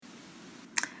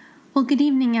Well, good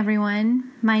evening,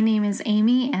 everyone. My name is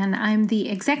Amy, and I'm the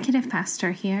executive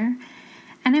pastor here.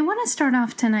 And I want to start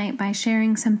off tonight by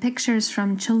sharing some pictures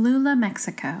from Cholula,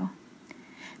 Mexico.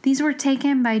 These were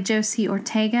taken by Josie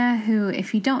Ortega, who,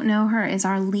 if you don't know her, is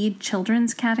our lead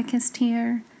children's catechist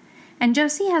here. And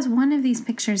Josie has one of these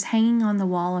pictures hanging on the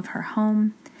wall of her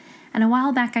home. And a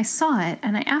while back I saw it,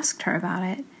 and I asked her about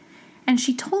it. And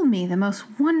she told me the most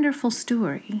wonderful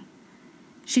story.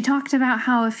 She talked about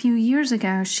how a few years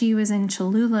ago she was in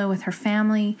Cholula with her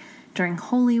family during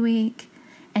Holy Week,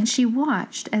 and she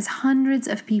watched as hundreds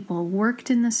of people worked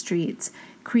in the streets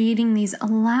creating these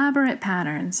elaborate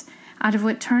patterns out of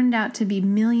what turned out to be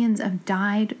millions of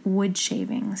dyed wood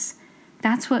shavings.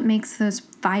 That's what makes those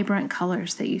vibrant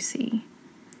colors that you see.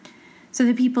 So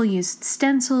the people used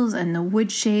stencils and the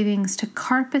wood shavings to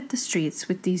carpet the streets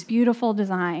with these beautiful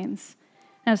designs.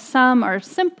 Now, some are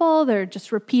simple, they're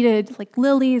just repeated like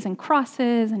lilies and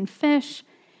crosses and fish.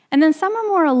 And then some are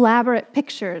more elaborate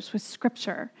pictures with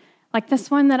scripture, like this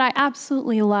one that I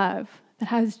absolutely love, that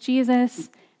has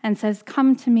Jesus and says,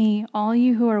 "Come to me, all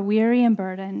you who are weary and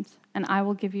burdened, and I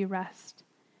will give you rest."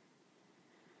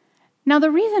 Now, the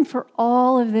reason for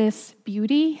all of this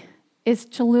beauty is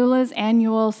Cholula's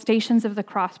annual Stations of the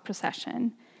Cross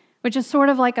procession, which is sort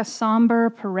of like a somber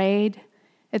parade.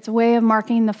 It's a way of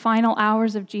marking the final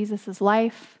hours of Jesus'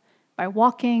 life by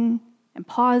walking and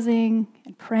pausing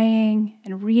and praying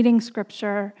and reading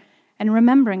scripture and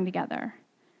remembering together.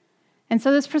 And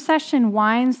so this procession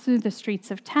winds through the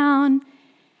streets of town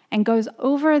and goes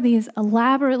over these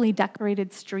elaborately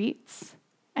decorated streets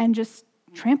and just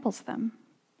tramples them.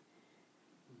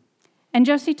 And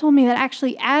Josie told me that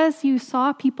actually as you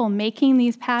saw people making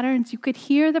these patterns, you could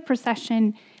hear the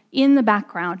procession in the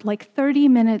background, like 30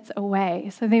 minutes away.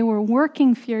 So they were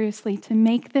working furiously to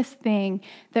make this thing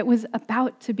that was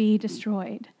about to be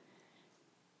destroyed.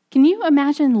 Can you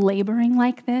imagine laboring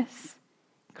like this?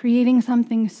 Creating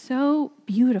something so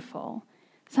beautiful,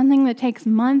 something that takes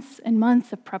months and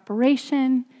months of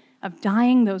preparation, of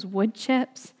dyeing those wood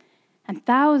chips, and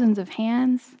thousands of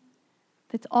hands,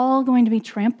 that's all going to be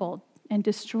trampled and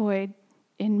destroyed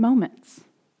in moments.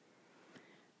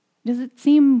 Does it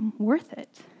seem worth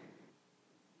it?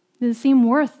 Does it seem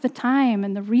worth the time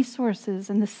and the resources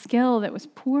and the skill that was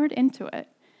poured into it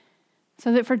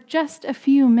so that for just a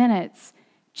few minutes,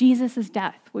 Jesus'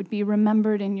 death would be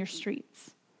remembered in your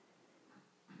streets?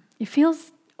 It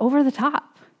feels over the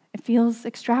top. It feels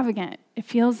extravagant. It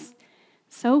feels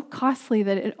so costly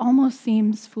that it almost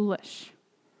seems foolish.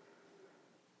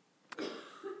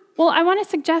 Well, I want to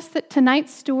suggest that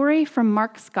tonight's story from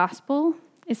Mark's Gospel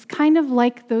is kind of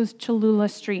like those Cholula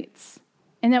streets,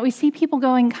 in that we see people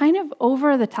going kind of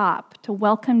over the top to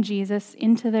welcome Jesus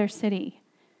into their city.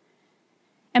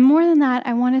 And more than that,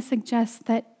 I want to suggest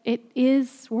that it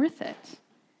is worth it.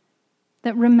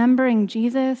 That remembering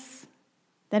Jesus,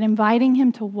 that inviting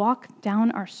him to walk down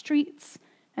our streets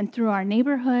and through our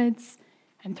neighborhoods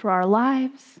and through our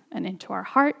lives and into our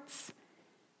hearts,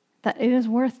 that it is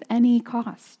worth any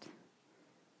cost.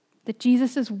 That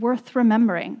Jesus is worth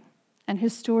remembering and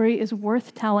his story is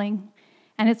worth telling,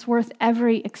 and it's worth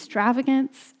every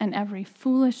extravagance and every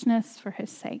foolishness for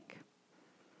his sake.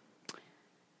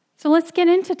 So let's get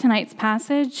into tonight's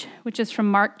passage, which is from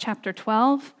Mark chapter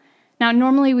 12. Now,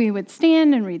 normally we would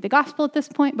stand and read the gospel at this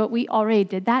point, but we already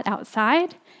did that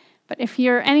outside. But if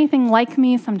you're anything like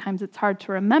me, sometimes it's hard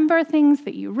to remember things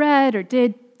that you read or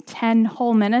did 10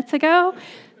 whole minutes ago.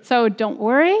 So don't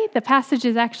worry, the passage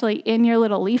is actually in your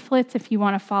little leaflets if you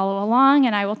want to follow along,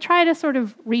 and I will try to sort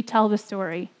of retell the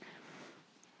story.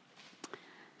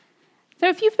 So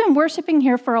if you've been worshiping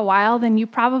here for a while, then you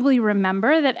probably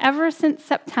remember that ever since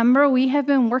September, we have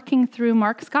been working through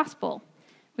Mark's Gospel.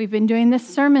 We've been doing this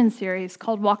sermon series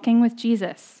called Walking with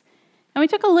Jesus. And we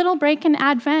took a little break in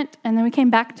Advent, and then we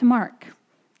came back to Mark.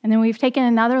 And then we've taken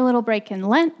another little break in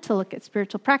Lent to look at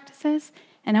spiritual practices,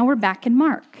 and now we're back in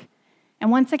Mark. And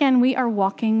once again, we are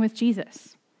walking with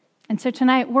Jesus. And so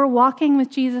tonight, we're walking with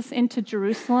Jesus into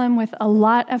Jerusalem with a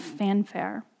lot of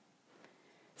fanfare.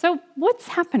 So what's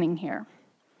happening here?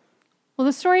 Well,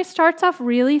 the story starts off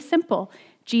really simple.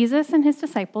 Jesus and his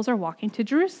disciples are walking to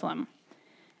Jerusalem.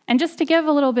 And just to give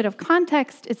a little bit of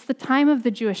context, it's the time of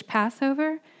the Jewish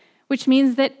Passover, which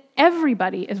means that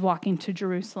everybody is walking to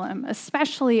Jerusalem,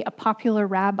 especially a popular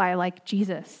rabbi like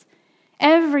Jesus.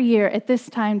 Every year at this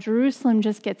time, Jerusalem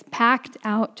just gets packed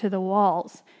out to the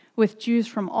walls with Jews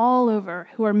from all over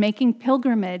who are making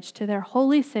pilgrimage to their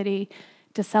holy city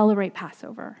to celebrate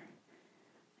Passover.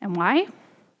 And why?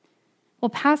 Well,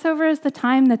 Passover is the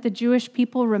time that the Jewish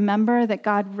people remember that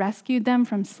God rescued them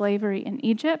from slavery in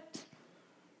Egypt.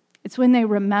 It's when they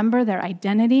remember their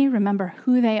identity, remember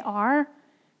who they are,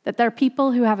 that they're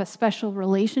people who have a special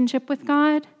relationship with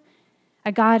God,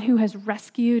 a God who has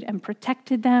rescued and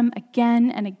protected them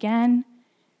again and again,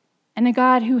 and a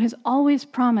God who has always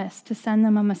promised to send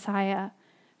them a Messiah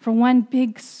for one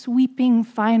big, sweeping,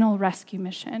 final rescue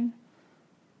mission.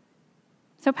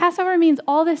 So Passover means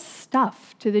all this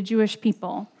stuff to the Jewish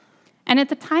people. And at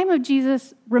the time of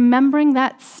Jesus, remembering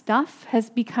that stuff has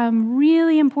become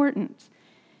really important.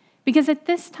 Because at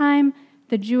this time,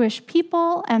 the Jewish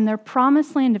people and their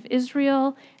promised land of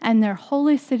Israel and their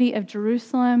holy city of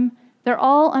Jerusalem, they're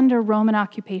all under Roman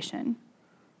occupation.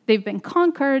 They've been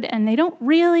conquered, and they don't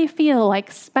really feel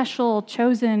like special,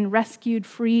 chosen, rescued,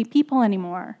 free people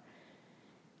anymore.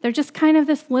 They're just kind of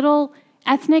this little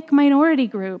ethnic minority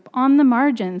group on the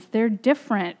margins. They're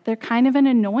different. They're kind of an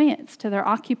annoyance to their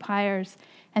occupiers,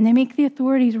 and they make the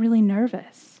authorities really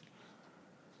nervous.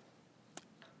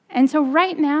 And so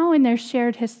right now in their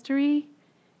shared history,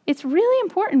 it's really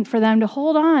important for them to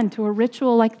hold on to a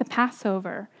ritual like the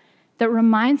Passover that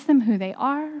reminds them who they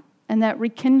are and that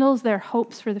rekindles their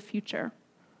hopes for the future.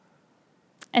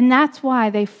 And that's why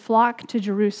they flock to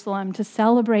Jerusalem to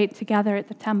celebrate together at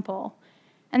the temple.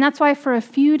 And that's why for a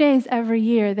few days every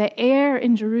year, the air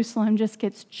in Jerusalem just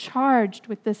gets charged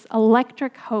with this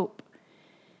electric hope.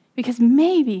 Because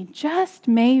maybe, just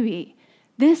maybe,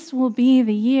 this will be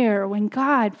the year when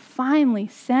God finally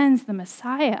sends the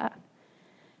Messiah,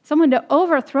 someone to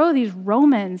overthrow these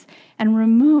Romans and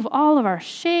remove all of our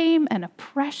shame and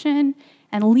oppression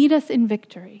and lead us in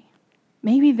victory.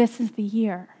 Maybe this is the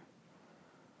year.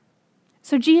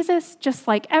 So Jesus, just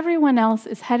like everyone else,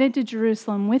 is headed to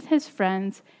Jerusalem with his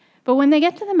friends, but when they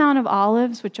get to the Mount of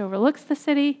Olives, which overlooks the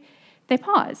city, they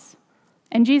pause.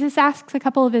 And Jesus asks a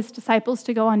couple of his disciples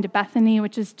to go on to Bethany,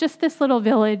 which is just this little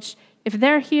village. If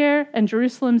they're here and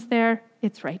Jerusalem's there,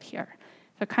 it's right here.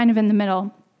 So kind of in the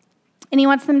middle. And he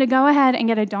wants them to go ahead and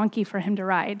get a donkey for him to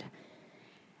ride.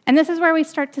 And this is where we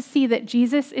start to see that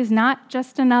Jesus is not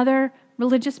just another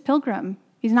religious pilgrim.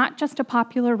 He's not just a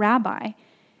popular rabbi.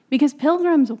 Because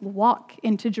pilgrims walk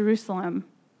into Jerusalem,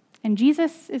 and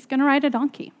Jesus is going to ride a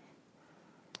donkey.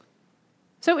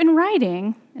 So in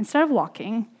riding, instead of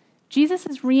walking, Jesus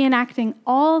is reenacting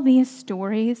all these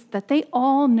stories that they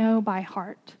all know by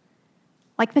heart.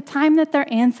 Like the time that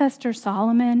their ancestor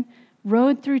Solomon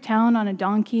rode through town on a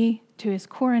donkey to his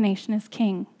coronation as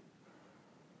king.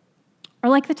 Or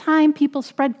like the time people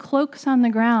spread cloaks on the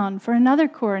ground for another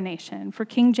coronation for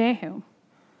King Jehu.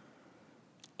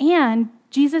 And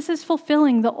Jesus is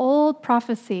fulfilling the old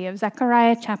prophecy of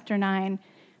Zechariah chapter 9,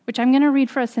 which I'm going to read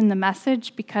for us in the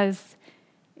Message because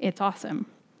it's awesome.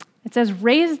 It says,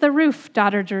 "Raise the roof,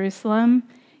 daughter Jerusalem.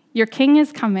 Your king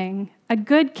is coming, a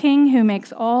good king who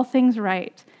makes all things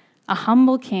right, a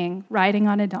humble king riding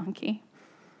on a donkey."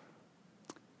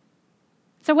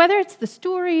 So whether it's the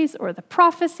stories or the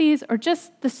prophecies or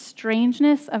just the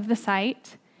strangeness of the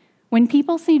sight, when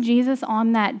people see Jesus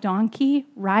on that donkey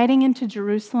riding into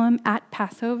Jerusalem at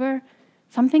Passover,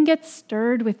 something gets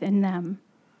stirred within them.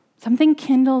 Something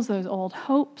kindles those old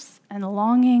hopes and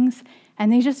longings,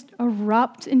 and they just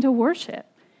erupt into worship.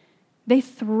 They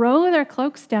throw their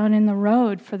cloaks down in the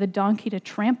road for the donkey to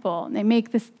trample, and they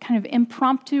make this kind of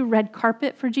impromptu red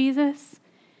carpet for Jesus.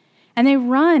 And they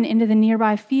run into the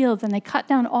nearby fields, and they cut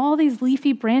down all these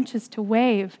leafy branches to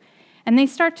wave. And they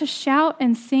start to shout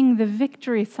and sing the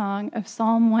victory song of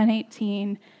Psalm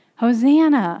 118.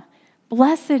 Hosanna,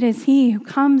 blessed is he who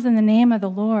comes in the name of the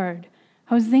Lord.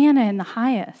 Hosanna in the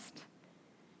highest.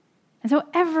 And so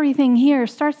everything here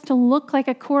starts to look like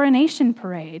a coronation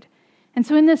parade. And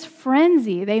so in this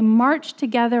frenzy, they march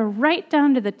together right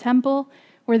down to the temple,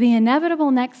 where the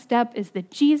inevitable next step is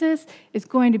that Jesus is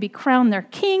going to be crowned their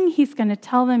king. He's going to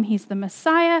tell them he's the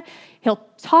Messiah. He'll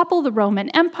topple the Roman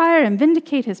Empire and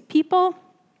vindicate his people.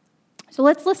 So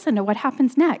let's listen to what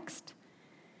happens next.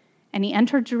 "And he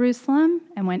entered Jerusalem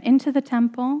and went into the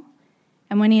temple.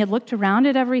 And when he had looked around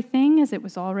at everything, as it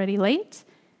was already late,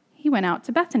 he went out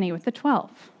to Bethany with the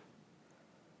 12.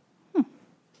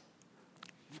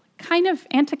 Kind of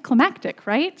anticlimactic,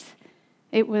 right?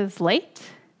 It was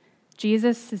late.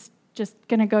 Jesus is just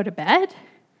going to go to bed.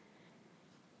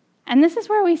 And this is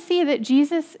where we see that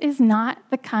Jesus is not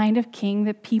the kind of king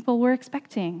that people were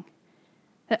expecting.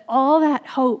 That all that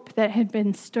hope that had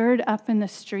been stirred up in the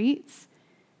streets,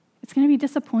 it's going to be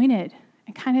disappointed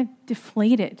and kind of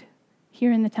deflated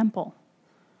here in the temple.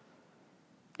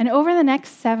 And over the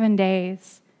next 7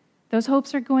 days, those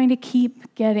hopes are going to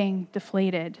keep getting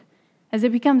deflated as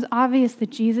it becomes obvious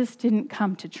that Jesus didn't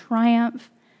come to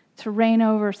triumph, to reign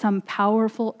over some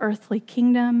powerful earthly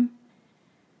kingdom.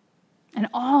 And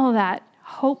all that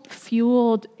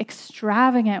hope-fueled,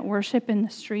 extravagant worship in the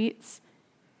streets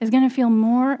is going to feel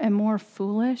more and more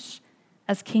foolish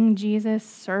as King Jesus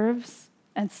serves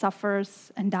and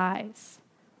suffers and dies.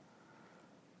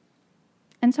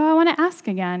 And so I want to ask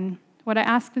again what I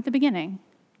asked at the beginning.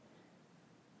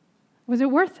 Was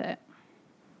it worth it?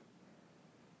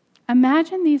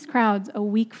 Imagine these crowds a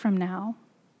week from now.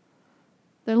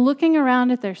 They're looking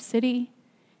around at their city,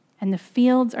 and the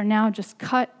fields are now just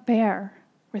cut bare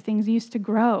where things used to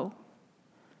grow.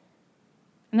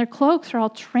 And their cloaks are all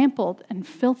trampled and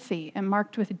filthy and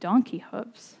marked with donkey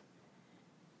hooves.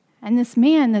 And this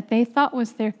man that they thought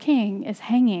was their king is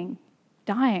hanging,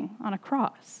 dying on a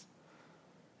cross.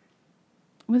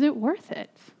 Was it worth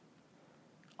it?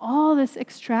 All this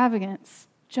extravagance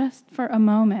just for a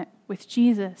moment with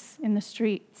Jesus in the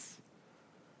streets.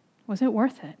 Was it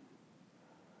worth it?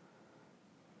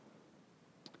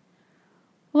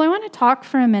 Well, I want to talk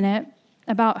for a minute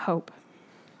about hope.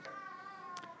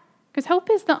 Because hope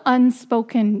is the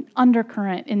unspoken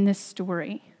undercurrent in this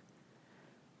story.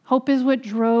 Hope is what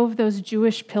drove those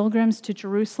Jewish pilgrims to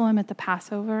Jerusalem at the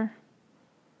Passover.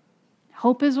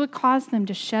 Hope is what caused them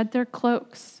to shed their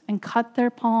cloaks and cut their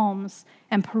palms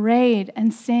and parade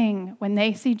and sing when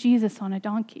they see Jesus on a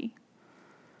donkey.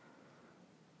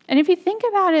 And if you think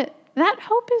about it, that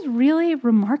hope is really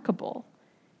remarkable.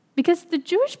 Because the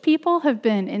Jewish people have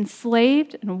been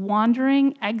enslaved and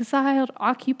wandering, exiled,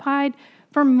 occupied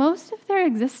for most of their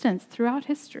existence throughout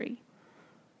history.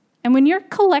 And when your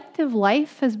collective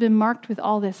life has been marked with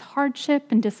all this hardship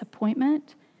and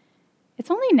disappointment, it's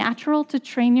only natural to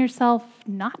train yourself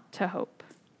not to hope.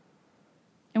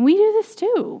 And we do this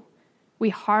too. We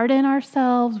harden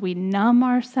ourselves, we numb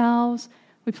ourselves,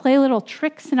 we play little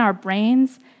tricks in our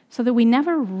brains so that we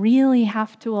never really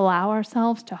have to allow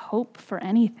ourselves to hope for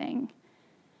anything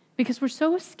because we're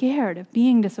so scared of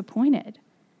being disappointed.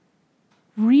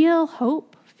 Real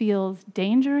hope feels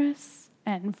dangerous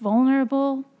and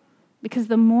vulnerable because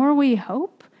the more we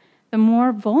hope, the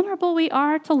more vulnerable we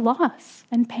are to loss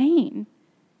and pain,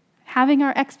 having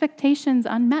our expectations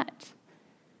unmet.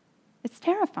 It's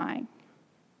terrifying.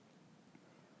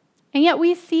 And yet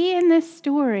we see in this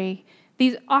story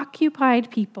these occupied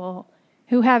people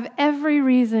who have every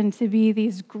reason to be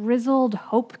these grizzled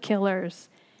hope killers,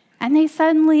 and they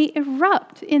suddenly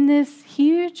erupt in this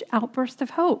huge outburst of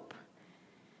hope.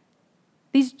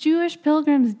 These Jewish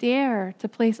pilgrims dare to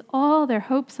place all their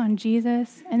hopes on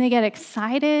Jesus, and they get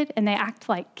excited, and they act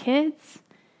like kids,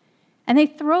 and they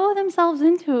throw themselves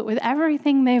into it with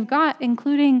everything they've got,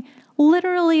 including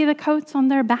literally the coats on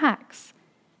their backs,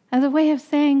 as a way of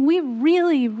saying, we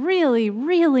really, really,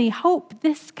 really hope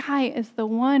this guy is the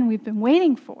one we've been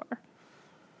waiting for.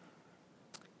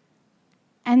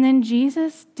 And then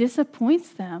Jesus disappoints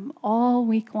them all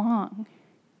week long.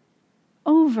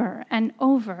 Over and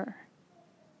over,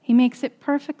 he makes it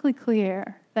perfectly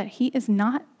clear that he is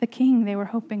not the king they were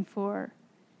hoping for.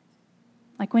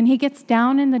 Like when he gets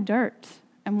down in the dirt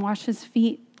and washes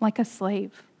feet like a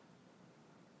slave.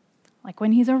 Like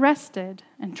when he's arrested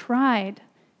and tried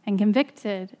and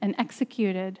convicted and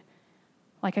executed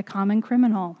like a common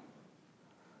criminal.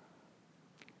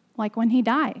 Like when he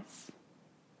dies.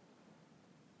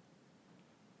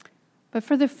 But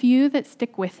for the few that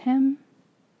stick with him,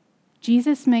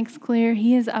 Jesus makes clear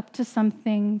he is up to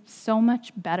something so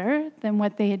much better than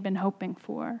what they had been hoping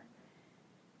for.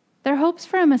 Their hopes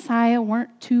for a Messiah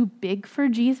weren't too big for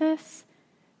Jesus,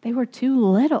 they were too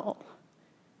little.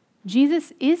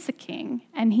 Jesus is the king,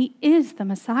 and he is the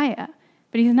Messiah.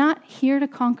 But he's not here to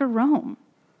conquer Rome.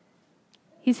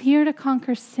 He's here to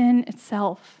conquer sin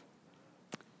itself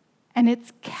and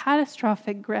its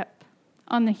catastrophic grip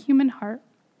on the human heart.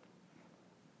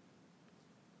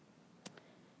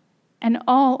 And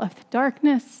all of the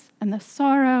darkness and the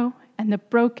sorrow and the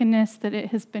brokenness that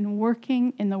it has been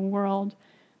working in the world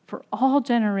for all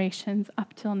generations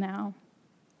up till now.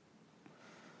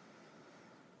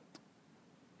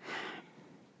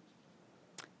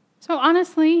 So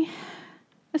honestly,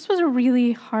 this was a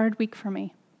really hard week for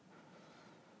me.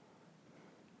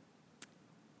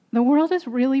 The world is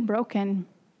really broken,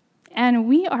 and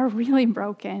we are really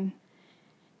broken.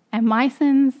 And my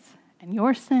sins and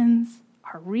your sins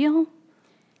are real,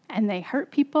 and they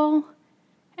hurt people,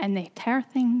 and they tear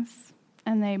things,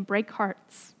 and they break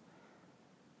hearts.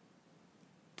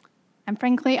 And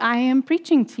frankly, I am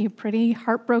preaching to you pretty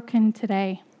heartbroken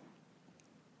today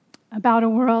about a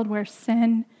world where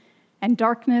sin and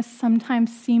darkness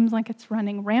sometimes seems like it's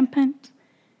running rampant,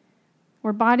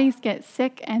 where bodies get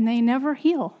sick and they never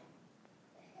heal,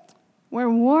 where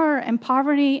war and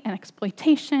poverty and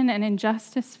exploitation and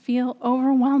injustice feel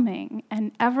overwhelming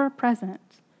and ever present.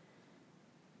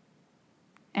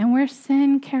 and where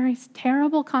sin carries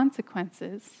terrible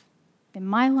consequences in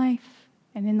my life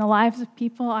and in the lives of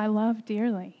people I love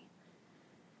dearly.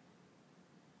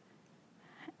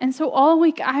 And so all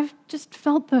week I've just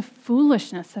felt the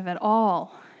foolishness of it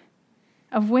all,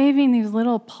 of waving these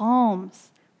little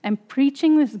palms and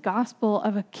preaching this gospel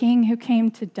of a king who came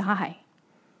to die.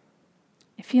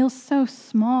 It feels so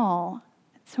small,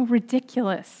 so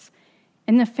ridiculous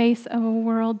in the face of a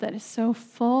world that is so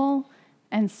full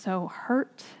and so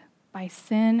hurt by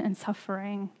sin and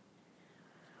suffering.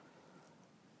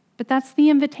 But that's the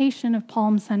invitation of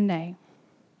Palm Sunday.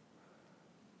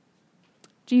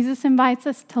 Jesus invites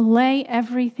us to lay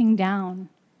everything down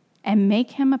and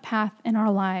make him a path in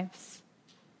our lives.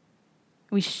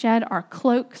 We shed our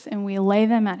cloaks and we lay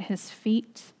them at his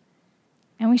feet.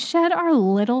 And we shed our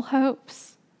little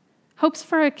hopes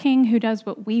for a king who does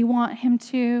what we want him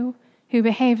to, who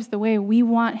behaves the way we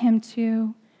want him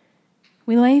to.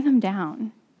 We lay them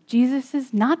down. Jesus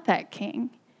is not that king.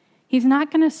 He's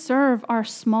not going to serve our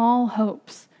small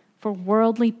hopes for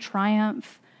worldly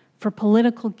triumph, for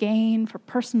political gain, for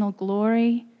personal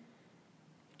glory.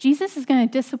 Jesus is going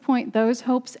to disappoint those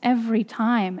hopes every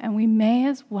time, and we may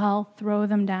as well throw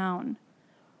them down.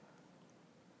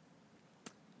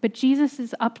 But Jesus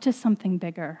is up to something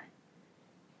bigger.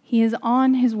 He is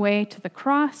on his way to the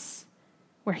cross,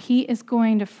 where he is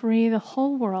going to free the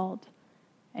whole world,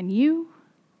 and you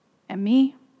and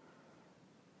me,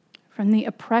 from the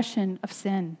oppression of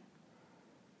sin.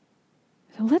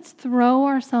 So let's throw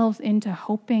ourselves into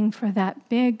hoping for that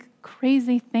big,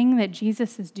 crazy thing that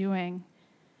Jesus is doing.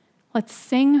 Let's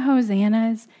sing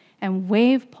hosannas and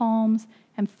wave palms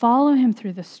and follow him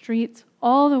through the streets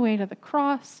all the way to the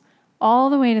cross, all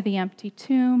the way to the empty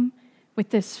tomb, with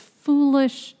this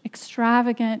foolish,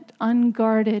 extravagant,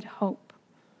 unguarded hope.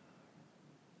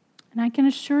 And I can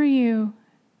assure you,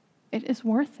 it is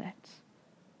worth it.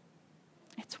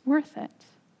 It's worth it.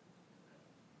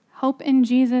 Hope in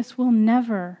Jesus will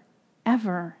never,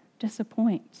 ever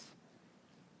disappoint.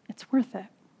 It's worth it.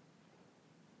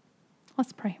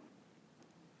 Let's pray.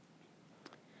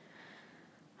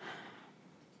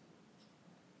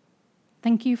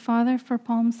 Thank you, Father, for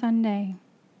Palm Sunday.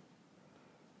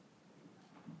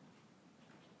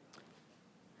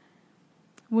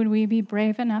 Would we be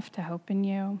brave enough to hope in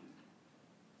you,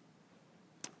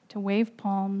 to wave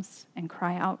palms and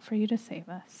cry out for you to save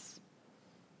us?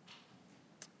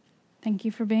 Thank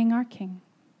you for being our King.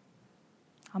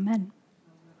 Amen.